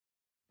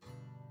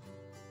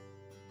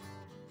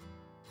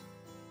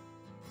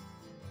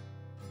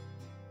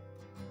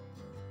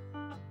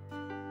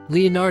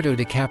Leonardo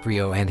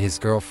DiCaprio and his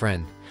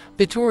girlfriend,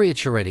 Vittoria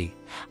Ceretti,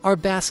 are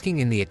basking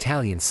in the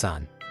Italian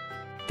sun.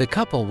 The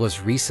couple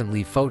was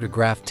recently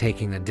photographed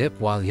taking a dip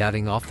while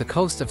yachting off the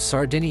coast of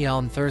Sardinia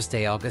on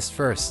Thursday, August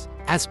 1st,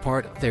 as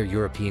part of their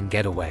European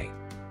getaway.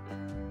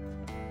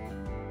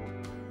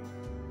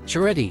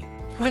 Ceretti,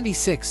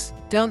 26,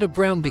 donned a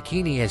brown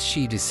bikini as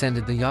she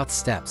descended the yacht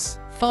steps,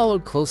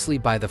 followed closely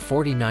by the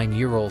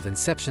 49-year-old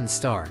Inception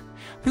star,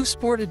 who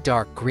sported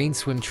dark green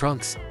swim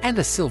trunks and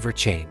a silver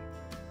chain.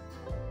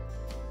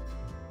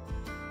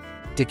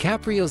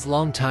 DiCaprio's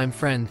longtime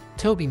friend,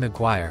 Tobey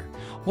Maguire,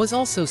 was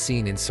also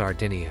seen in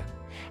Sardinia,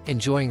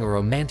 enjoying a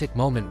romantic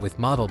moment with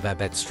model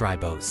Babette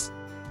Strybos.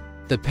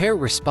 The pair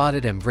were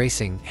spotted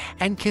embracing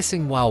and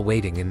kissing while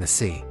wading in the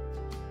sea.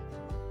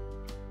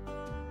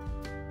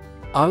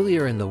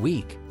 Earlier in the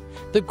week,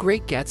 the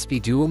Great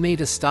Gatsby duo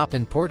made a stop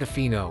in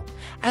Portofino,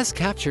 as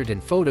captured in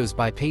photos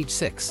by Page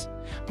 6.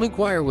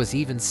 Maguire was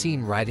even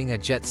seen riding a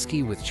jet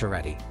ski with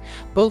Ceretti,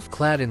 both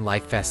clad in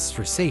life vests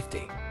for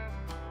safety.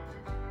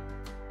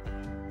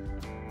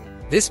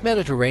 This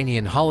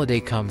Mediterranean holiday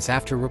comes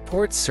after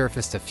reports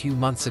surfaced a few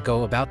months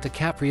ago about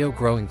DiCaprio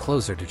growing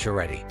closer to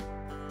Ceretti.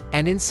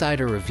 An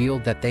insider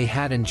revealed that they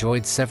had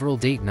enjoyed several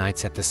date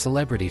nights at the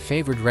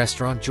celebrity-favored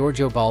restaurant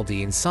Giorgio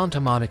Baldi in Santa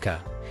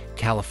Monica,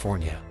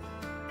 California.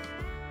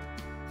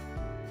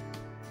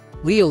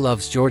 Leo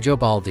loves Giorgio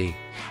Baldi,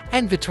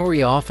 and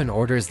Vittoria often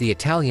orders the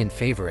Italian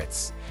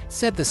favorites,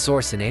 said the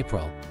source in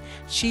April.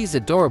 She's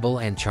adorable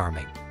and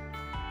charming.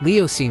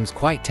 Leo seems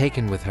quite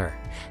taken with her.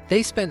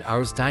 They spent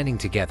hours dining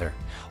together,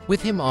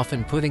 with him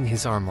often putting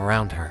his arm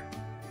around her.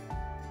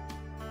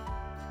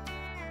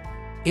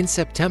 In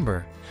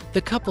September,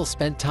 the couple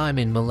spent time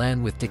in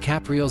Milan with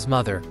DiCaprio's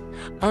mother,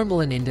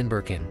 Armelin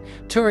Indenbergen,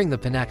 touring the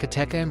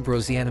Pinacoteca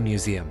Ambrosiana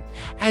Museum,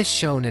 as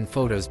shown in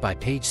photos by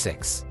Page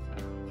 6.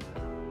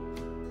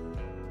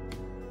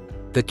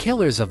 The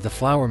Killers of the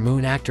Flower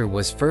Moon actor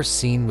was first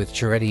seen with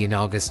Ceretti in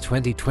August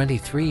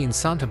 2023 in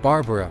Santa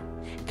Barbara,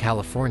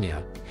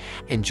 California,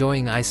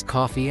 enjoying iced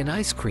coffee and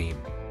ice cream.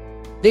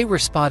 They were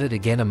spotted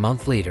again a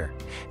month later,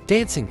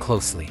 dancing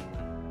closely.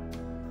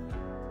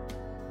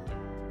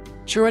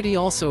 Ceretti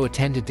also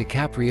attended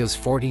DiCaprio's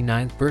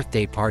 49th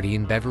birthday party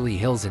in Beverly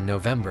Hills in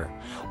November,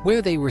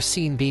 where they were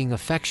seen being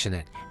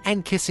affectionate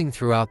and kissing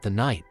throughout the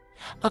night,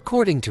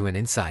 according to an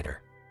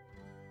insider.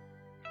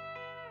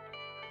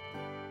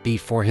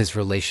 Before his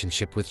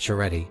relationship with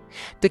Ceretti,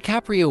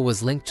 DiCaprio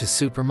was linked to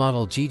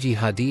supermodel Gigi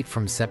Hadid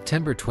from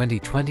September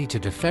 2020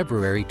 to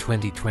February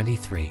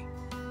 2023.